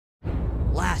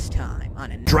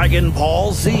on a Dragon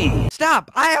Ball Z. Stop!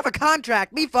 I have a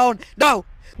contract! Me phone! No!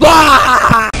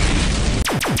 Blah!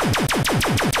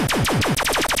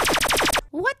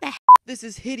 What the heck? This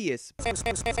is hideous. But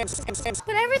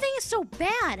everything is so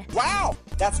bad. Wow!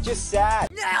 That's just sad.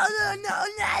 No.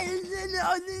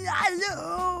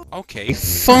 Okay,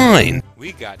 fine.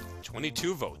 We got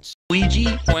 22 votes. Luigi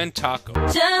and Taco.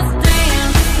 Just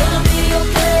dance, gonna be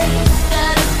okay.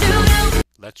 Gotta do.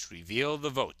 Let's reveal the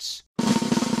votes.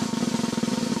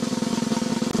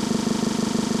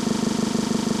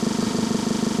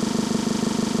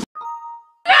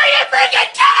 Are you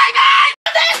freaking killing me?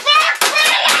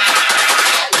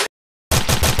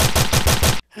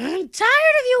 I'm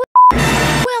tired of you.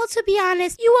 Well, to be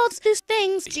honest, you all do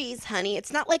things. Jeez, honey,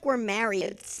 it's not like we're married.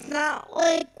 It's not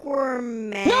like we're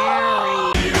married.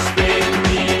 You spin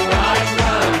me right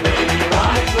round, baby,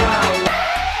 right round.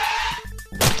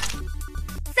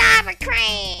 Sour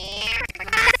cream.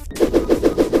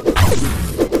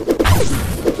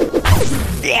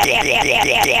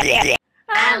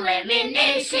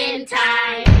 Elimination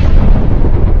time.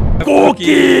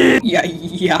 Cookie! Frankie!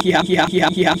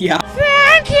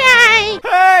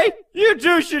 Hey! You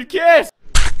two should kiss!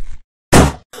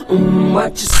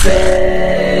 What you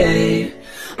say?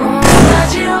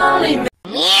 That you only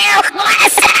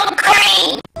Sour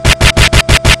cream.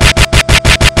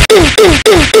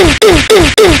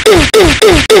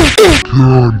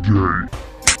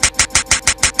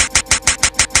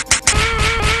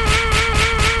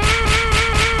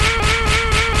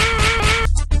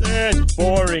 That's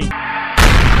boring.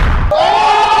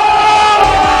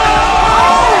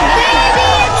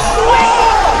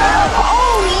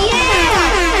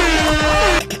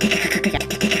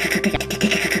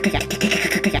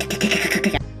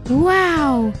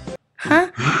 Wow. Huh?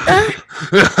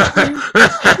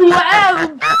 Wow.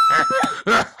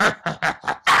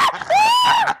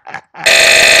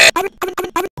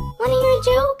 Want to hear a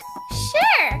joke?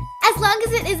 Sure. As long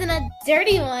as it isn't a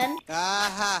dirty one.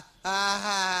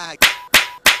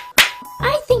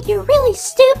 I think you're really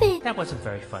stupid. That wasn't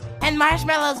very funny. And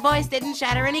Marshmallow's voice didn't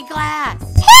shatter any glass.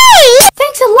 Hey!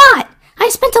 Thanks a lot. I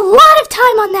spent a lot of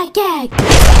time on that gag.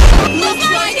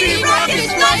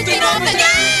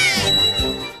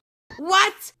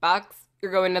 What? Box,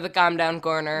 you're going to the calm down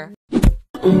corner.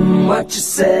 what you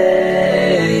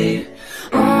say?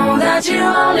 That you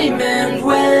only meant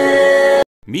well.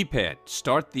 Meepad,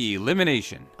 start the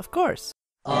elimination. Of course.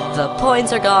 The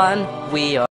points are gone.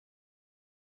 We are.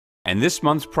 And this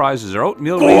month's prizes are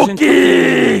oatmeal raisin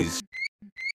cookies.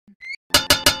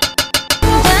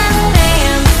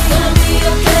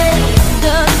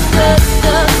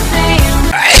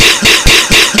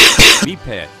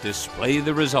 Meepad, display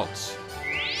the results.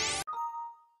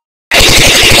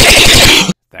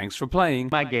 Thanks for playing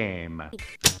my game.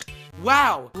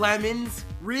 Wow, lemons?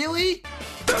 Really?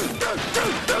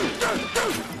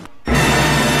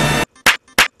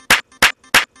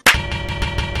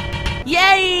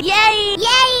 Yay! Yay!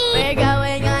 Yay! We're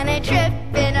going on a trip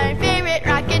in our favorite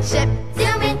rocket ship,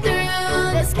 zooming through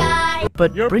the sky.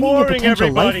 But bringing a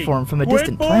potential life form from a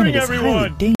distant planet is highly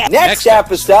dangerous. Next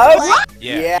episode.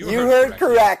 Yeah, you heard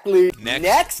correctly.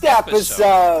 Next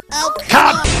episode.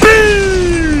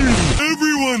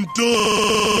 Everyone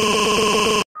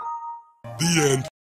die! The end.